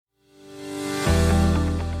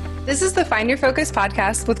This is the Find Your Focus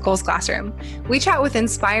podcast with Cole's Classroom. We chat with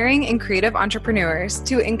inspiring and creative entrepreneurs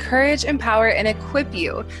to encourage, empower, and equip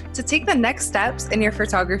you to take the next steps in your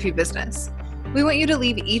photography business. We want you to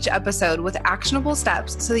leave each episode with actionable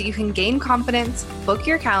steps so that you can gain confidence, book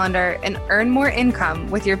your calendar, and earn more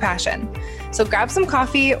income with your passion. So grab some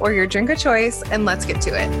coffee or your drink of choice and let's get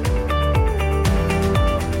to it.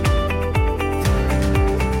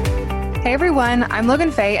 Hey everyone, I'm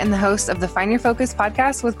Logan Faye and the host of the Find Your Focus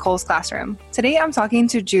podcast with Cole's Classroom. Today I'm talking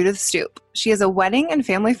to Judith Stoop. She is a wedding and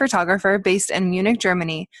family photographer based in Munich,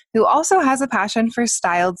 Germany, who also has a passion for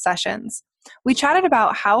styled sessions. We chatted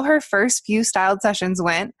about how her first few styled sessions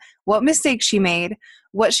went, what mistakes she made,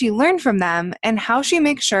 what she learned from them, and how she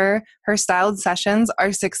makes sure her styled sessions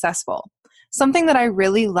are successful. Something that I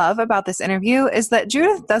really love about this interview is that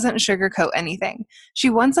Judith doesn't sugarcoat anything. She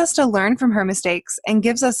wants us to learn from her mistakes and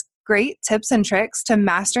gives us great tips and tricks to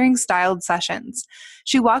mastering styled sessions.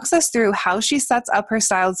 She walks us through how she sets up her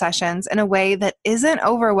styled sessions in a way that isn't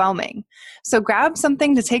overwhelming. So grab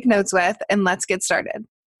something to take notes with and let's get started.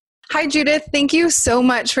 Hi, Judith. Thank you so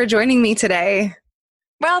much for joining me today.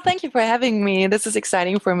 Well, thank you for having me. This is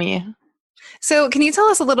exciting for me. So can you tell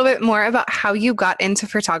us a little bit more about how you got into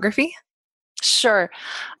photography? Sure.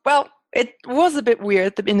 Well, it was a bit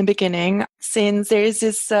weird in the beginning since there is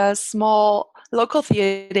this small local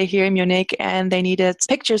theater here in Munich and they needed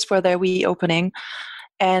pictures for their reopening.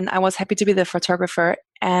 And I was happy to be the photographer.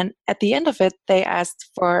 And at the end of it, they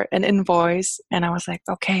asked for an invoice. And I was like,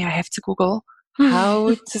 okay, I have to Google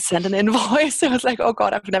how to send an invoice. I was like, oh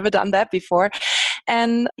God, I've never done that before.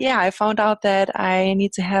 And yeah, I found out that I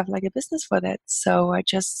need to have like a business for that. So I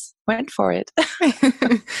just went for it.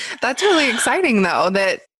 That's really exciting though,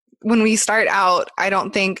 that when we start out, I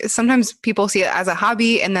don't think sometimes people see it as a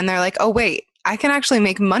hobby and then they're like, oh wait, I can actually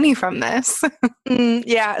make money from this.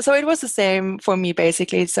 Yeah, so it was the same for me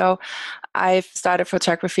basically. So I started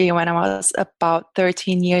photography when I was about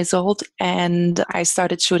 13 years old and I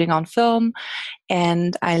started shooting on film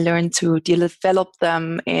and I learned to develop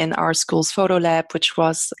them in our school's photo lab, which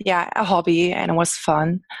was, a hobby and it was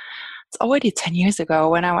fun. It's already 10 years ago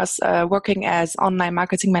when I was working as online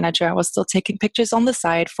marketing manager. I was still taking pictures on the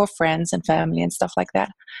side for friends and family and stuff like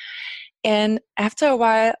that. And after a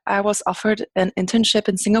while, I was offered an internship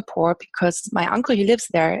in Singapore because my uncle, he lives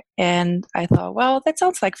there. And I thought, well, that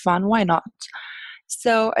sounds like fun. Why not?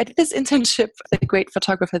 So I did this internship with a great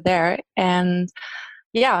photographer there. And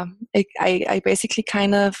I basically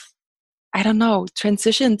kind of,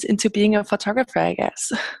 transitioned into being a photographer, I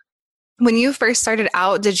guess. When you first started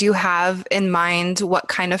out, did you have in mind what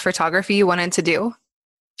kind of photography you wanted to do?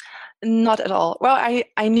 Not at all. Well,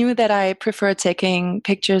 I knew that I prefer taking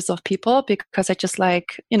pictures of people because I just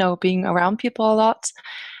like, being around people a lot.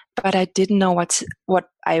 But I didn't know what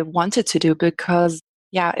I wanted to do because,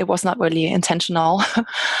 it was not really intentional.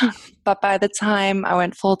 But by the time I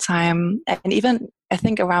went full time, and even I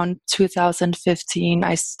think around 2015,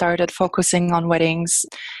 I started focusing on weddings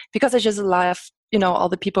because I just love, all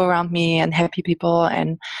the people around me and happy people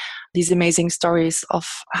and these amazing stories of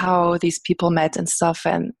how these people met and stuff.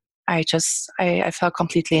 And I fell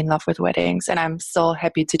completely in love with weddings and I'm still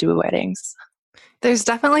happy to do weddings. There's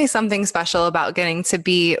definitely something special about getting to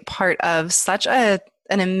be part of such an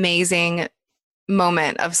amazing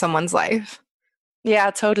moment of someone's life.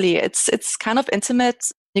 Yeah, totally. It's kind of intimate.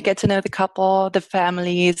 You get to know the couple, the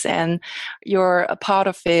families, and you're a part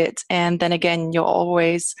of it. And then again, you're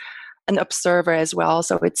always an observer as well.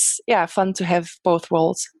 So it's, fun to have both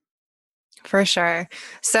roles. For sure.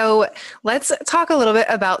 So let's talk a little bit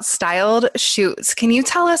about styled shoots. Can you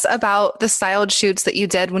tell us about the styled shoots that you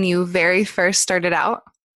did when you very first started out?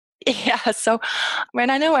 Yeah, so when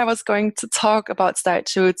I knew I was going to talk about styled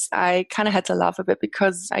shoots, I kind of had to laugh a bit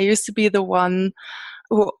because I used to be the one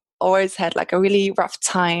who always had like a really rough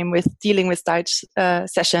time with dealing with styled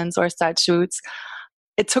sessions or styled shoots.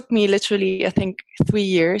 It took me literally, I think, 3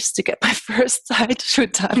 years to get my first styled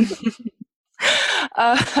shoot done.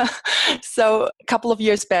 So a couple of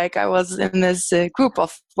years back, I was in this group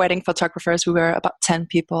of wedding photographers. We were about 10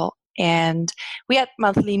 people and we had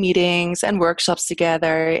monthly meetings and workshops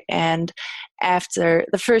together. And after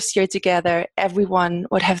the first year together, everyone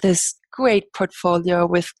would have this great portfolio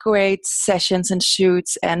with great sessions and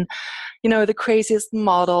shoots and, the craziest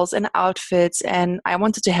models and outfits. And I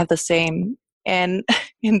wanted to have the same. And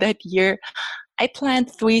in that year, I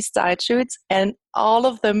planned 3 style shoots and all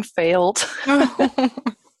of them failed.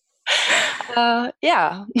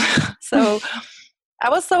 So I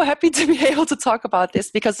was so happy to be able to talk about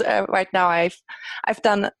this because right now I've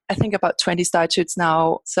done, I think, about 20 style shoots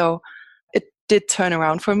now. So it did turn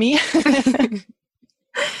around for me.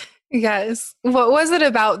 Yes. What was it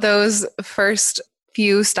about those first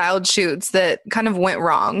few styled shoots that kind of went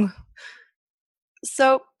wrong?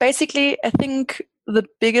 So basically, I think the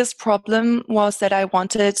biggest problem was that I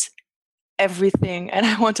wanted everything and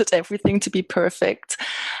I wanted everything to be perfect.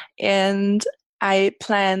 And I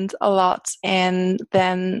planned a lot, and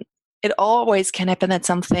then it always can happen that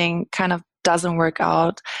something kind of doesn't work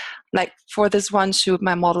out. Like for this one shoot,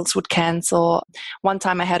 my models would cancel. One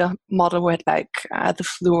time I had a model who had the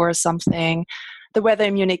flu or something. The weather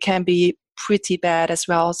in Munich can be pretty bad as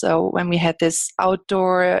well. So when we had this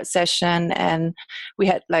outdoor session and we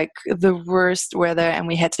had like the worst weather and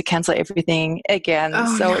we had to cancel everything again.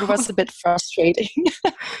 Oh, So it no. was a bit frustrating.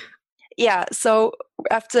 Yeah. So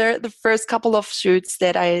after the first couple of shoots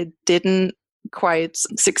that I didn't quite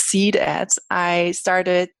succeed at, I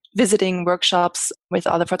started visiting workshops with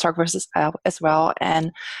other photographers as well.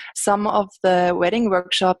 And some of the wedding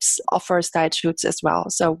workshops offer style shoots as well.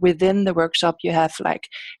 So within the workshop, you have like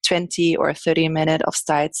 20 or 30-minute of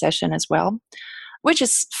styled session as well, which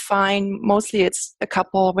is fine. Mostly it's a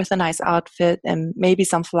couple with a nice outfit and maybe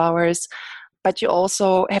some flowers. But you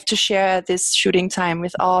also have to share this shooting time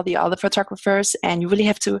with all the other photographers, and you really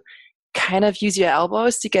have to kind of use your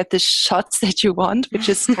elbows to get the shots that you want, which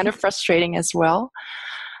is kind of frustrating as well.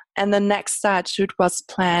 And the next style shoot was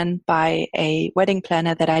planned by a wedding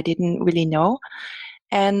planner that I didn't really know.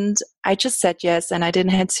 And I just said yes, and I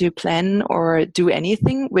didn't have to plan or do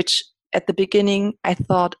anything, which at the beginning I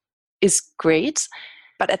thought is great.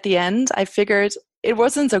 But at the end, I figured it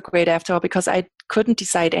wasn't so great after all because I couldn't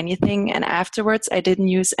decide anything. And afterwards, I didn't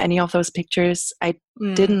use any of those pictures. I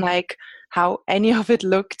didn't like how any of it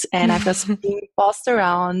looked. And I was being bossed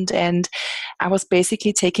around. And I was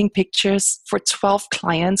basically taking pictures for 12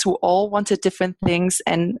 clients who all wanted different things.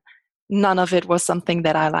 And none of it was something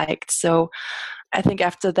that I liked. So I think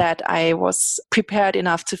after that, I was prepared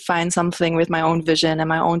enough to find something with my own vision and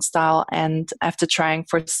my own style. And after trying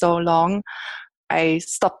for so long, I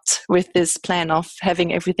stopped with this plan of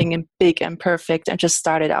having everything in big and perfect and just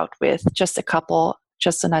started out with just a couple,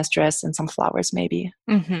 just a nice dress and some flowers maybe.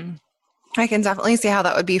 Mm-hmm. I can definitely see how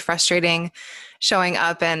that would be frustrating showing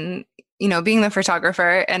up and, being the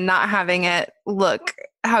photographer and not having it look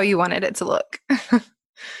how you wanted it to look.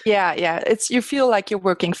 Yeah. You feel like you're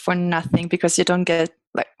working for nothing because you don't get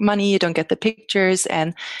like money, you don't get the pictures,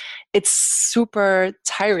 and it's super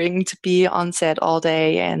tiring to be on set all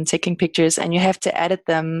day and taking pictures, and you have to edit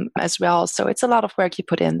them as well. So it's a lot of work you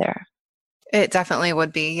put in there. It definitely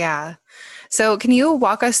would be, yeah. So can you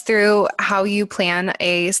walk us through how you plan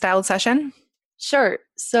a styled session? Sure.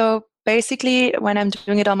 So basically, when I'm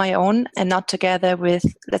doing it on my own and not together with,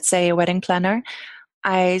 let's say, a wedding planner,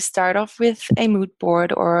 I start off with a mood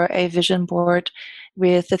board or a vision board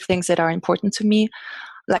with the things that are important to me,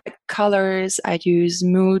 like colors. I use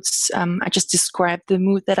moods. I just describe the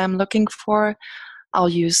mood that I'm looking for. I'll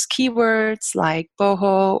use keywords like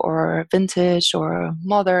boho or vintage or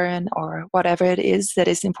modern or whatever it is that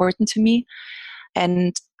is important to me.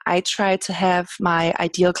 And I try to have my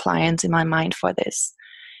ideal client in my mind for this.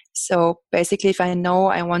 So basically, if I know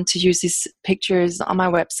I want to use these pictures on my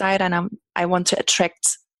website and I want to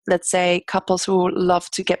attract, let's say, couples who love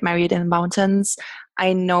to get married in the mountains,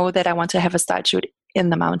 I know that I want to have a style shoot in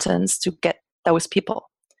the mountains to get those people.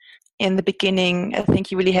 In the beginning, I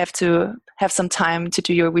think you really have to have some time to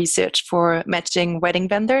do your research for matching wedding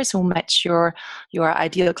vendors who match your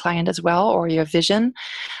ideal client as well, or your vision.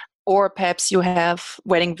 Or perhaps you have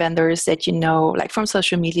wedding vendors that you know, like from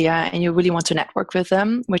social media, and you really want to network with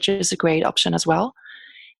them, which is a great option as well.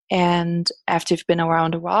 And after you've been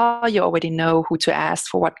around a while, you already know who to ask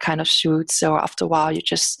for what kind of shoot. So after a while, you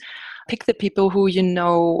just pick the people who you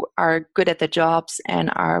know are good at their jobs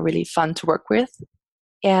and are really fun to work with.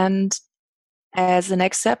 And as the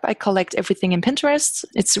next step, I collect everything in Pinterest.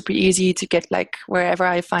 It's super easy to get, like, wherever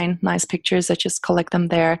I find nice pictures, I just collect them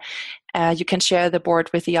there. You can share the board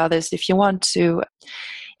with the others if you want to.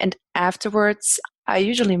 And afterwards, I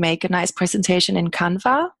usually make a nice presentation in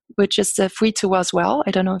Canva, which is a free tool as well.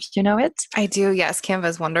 I don't know if you know it. I do, yes. Canva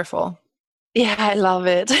is wonderful. Yeah, I love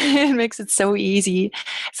it. It makes it so easy.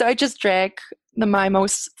 So I just drag my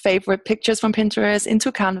most favorite pictures from Pinterest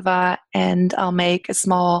into Canva, and I'll make a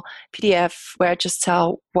small PDF where I just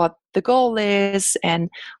tell what the goal is and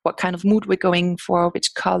what kind of mood we're going for,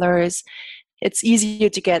 which colors. It's easier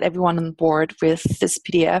to get everyone on board with this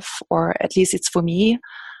PDF, or at least it's for me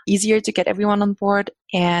easier to get everyone on board.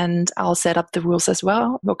 And I'll set up the rules as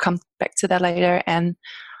well. We'll come back to that later. And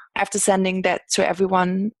after sending that to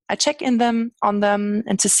everyone, I check on them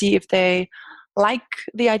and to see if they like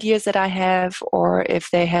the ideas that I have, or if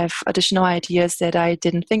they have additional ideas that I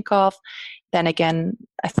didn't think of. then again,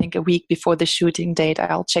 I think a week before the shooting date,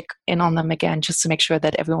 I'll check in on them again just to make sure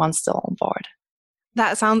that everyone's still on board.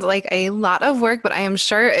 That sounds like a lot of work, but I am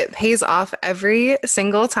sure it pays off every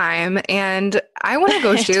single time. And I want to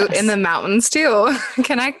go shoot in the mountains too.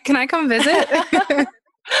 Can I come visit?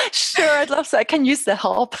 Sure, I'd love to. I can use the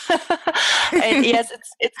help. And yes,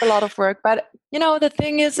 it's a lot of work. But the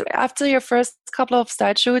thing is, after your first couple of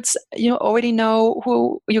style shoots, you already know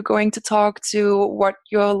who you're going to talk to, what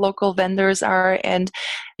your local vendors are, and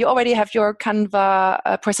you already have your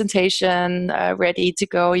Canva presentation ready to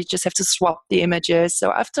go. You just have to swap the images.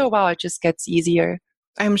 So after a while, it just gets easier.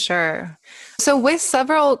 I'm sure. So with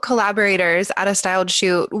several collaborators at a styled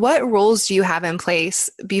shoot, what rules do you have in place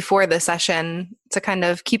before the session to kind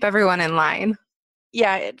of keep everyone in line?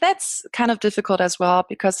 Yeah, that's kind of difficult as well,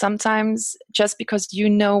 because sometimes just because you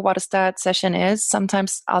know what a styled session is,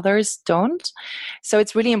 sometimes others don't. So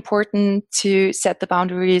it's really important to set the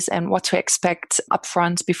boundaries and what to expect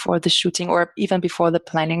upfront before the shooting or even before the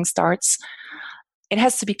planning starts. It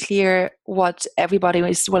has to be clear what everybody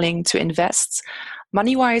is willing to invest.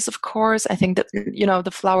 Money-wise, of course, I think that,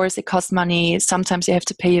 the flowers, they cost money. Sometimes you have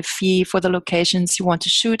to pay a fee for the locations you want to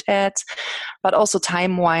shoot at, but also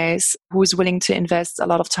time-wise, who's willing to invest a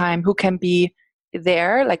lot of time, who can be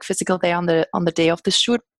there, like physical there on the day of the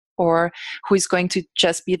shoot, or who is going to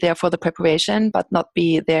just be there for the preparation, but not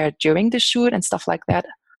be there during the shoot and stuff like that.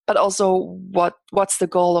 But also what's the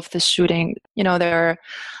goal of the shooting? There are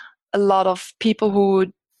a lot of people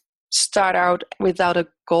who start out without a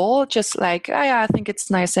goal, just like, oh yeah, I think it's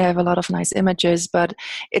nice to have a lot of nice images, but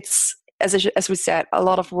it's, as we said, a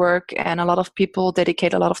lot of work and a lot of people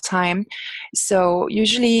dedicate a lot of time. So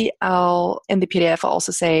usually in the PDF, I'll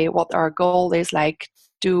also say what our goal is, like,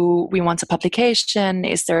 do we want a publication?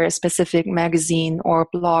 Is there a specific magazine or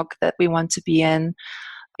blog that we want to be in?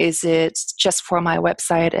 Is it just for my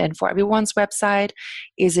website and for everyone's website?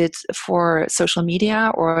 Is it for social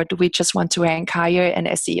media, or do we just want to rank higher in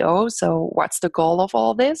SEO? So what's the goal of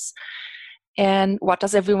all this? And what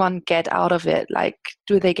does everyone get out of it? Like,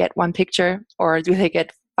 do they get one picture or do they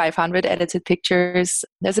get 500 edited pictures?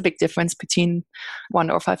 There's a big difference between 1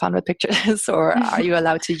 or 500 pictures. Or are you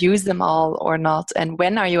allowed to use them all or not? And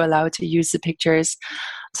when are you allowed to use the pictures?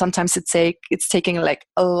 Sometimes it's taking like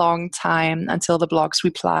a long time until the blogs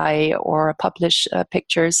reply or publish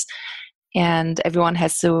pictures, and everyone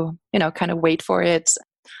has to, kind of wait for it.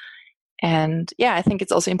 And yeah, I think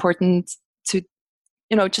it's also important to,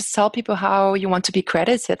 just tell people how you want to be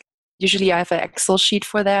credited. Usually I have an Excel sheet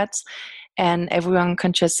for that, and everyone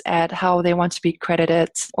can just add how they want to be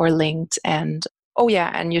credited or linked. And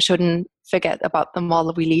and you shouldn't forget about the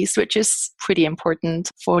model release, which is pretty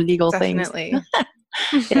important for legal Definitely.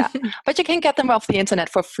 things. Yeah, but you can get them off the internet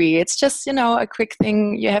for free. It's just, a quick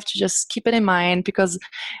thing. You have to just keep it in mind, because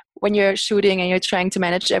when you're shooting and you're trying to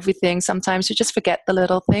manage everything, sometimes you just forget the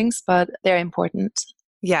little things, but they're important.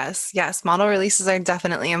 Yes. Model releases are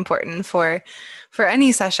definitely important for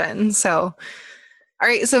any session. So, all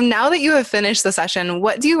right. So now that you have finished the session,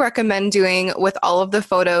 what do you recommend doing with all of the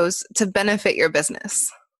photos to benefit your business?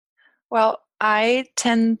 Well, I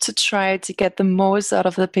tend to try to get the most out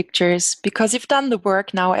of the pictures, because you've done the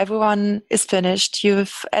work now. Everyone is finished.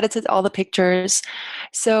 You've edited all the pictures.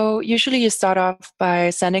 So usually you start off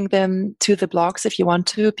by sending them to the blogs if you want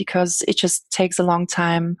to, because it just takes a long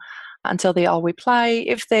time until they all reply,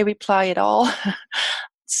 if they reply at all.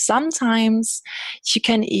 Sometimes you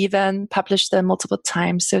can even publish them multiple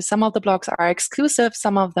times. So some of the blogs are exclusive,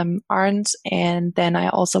 some of them aren't. And then I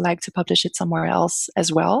also like to publish it somewhere else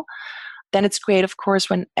as well. Then it's great, of course,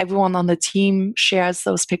 when everyone on the team shares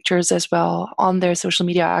those pictures as well on their social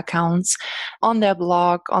media accounts, on their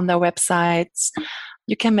blog, on their websites.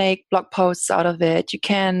 You can make blog posts out of it. You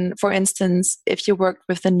can, for instance, if you work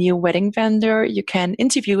with a new wedding vendor, you can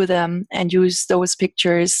interview them and use those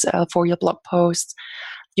pictures for your blog post.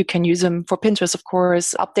 You can use them for Pinterest, of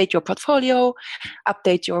course, update your portfolio,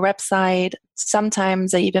 update your website.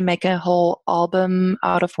 Sometimes I even make a whole album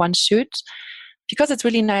out of one shoot, because it's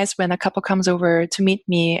really nice when a couple comes over to meet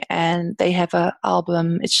me and they have an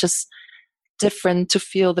album. It's just different to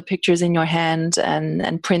feel the pictures in your hand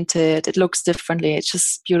and print it. It looks differently. It's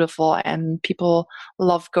just beautiful, and people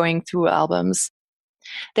love going through albums.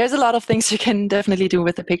 There's a lot of things you can definitely do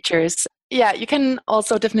with the pictures. Yeah, you can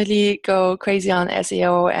also definitely go crazy on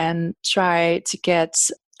SEO and try to get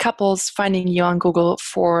couples finding you on Google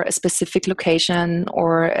for a specific location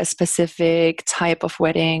or a specific type of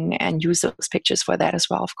wedding, and use those pictures for that as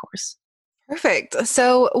well, of course. Perfect.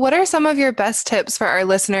 So what are some of your best tips for our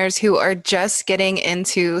listeners who are just getting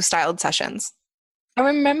into styled sessions? I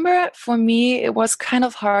remember for me, it was kind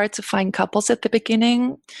of hard to find couples at the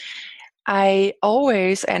beginning. I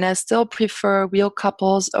always and I still prefer real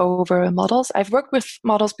couples over models. I've worked with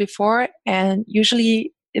models before, and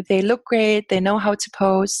usually they look great, they know how to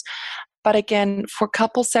pose. But again, for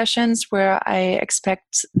couple sessions where I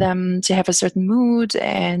expect them to have a certain mood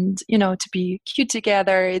and, to be cute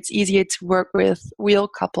together, it's easier to work with real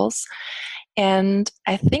couples. And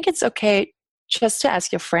I think it's okay just to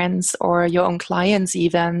ask your friends or your own clients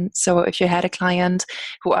even. So if you had a client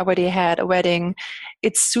who already had a wedding,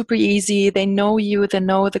 it's super easy. They know you, they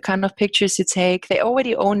know the kind of pictures you take. They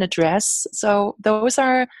already own a dress. So those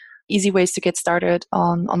are easy ways to get started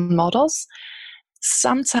on models.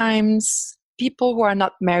 Sometimes people who are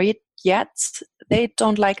not married yet, they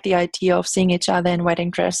don't like the idea of seeing each other in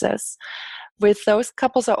wedding dresses. With those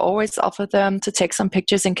couples, I always offer them to take some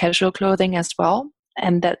pictures in casual clothing as well.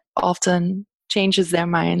 And that often changes their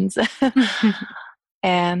minds.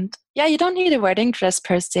 And yeah, you don't need a wedding dress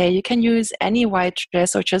per se. You can use any white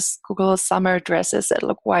dress or just Google summer dresses that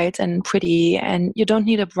look white and pretty. And you don't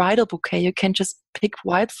need a bridal bouquet. You can just pick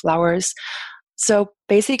white flowers. So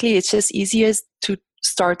basically, it's just easiest to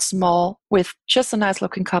start small with just a nice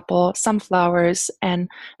looking couple, some flowers, and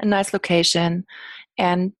a nice location,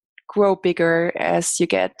 and grow bigger as you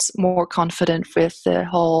get more confident with the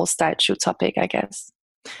whole style shoot topic, I guess.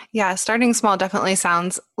 Yeah, starting small definitely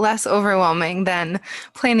sounds less overwhelming than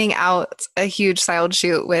planning out a huge styled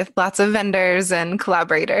shoot with lots of vendors and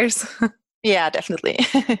collaborators. Yeah, definitely.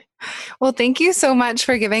 Well, thank you so much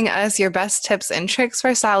for giving us your best tips and tricks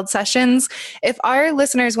for styled sessions. If our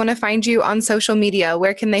listeners want to find you on social media,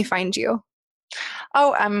 where can they find you?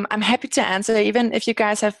 Oh, I'm happy to answer. Even if you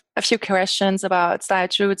guys have a few questions about style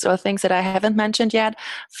shoots or things that I haven't mentioned yet,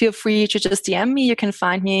 feel free to just DM me. You can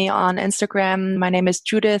find me on Instagram. My name is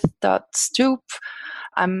Judith.Stoop.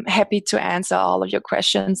 I'm happy to answer all of your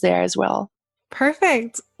questions there as well.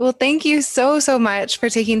 Perfect. Well, thank you so much for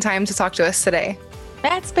taking time to talk to us today.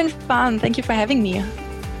 That's been fun. Thank you for having me.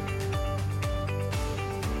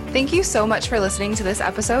 Thank you so much for listening to this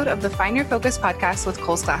episode of the Find Your Focus podcast with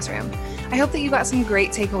Cole's Classroom. I hope that you got some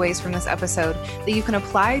great takeaways from this episode that you can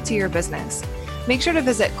apply to your business. Make sure to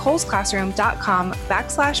visit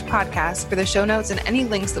colesclassroom.com/podcast for the show notes and any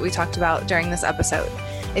links that we talked about during this episode.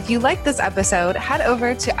 If you liked this episode, head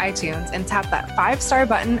over to iTunes and tap that 5-star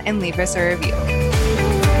button and leave us a review.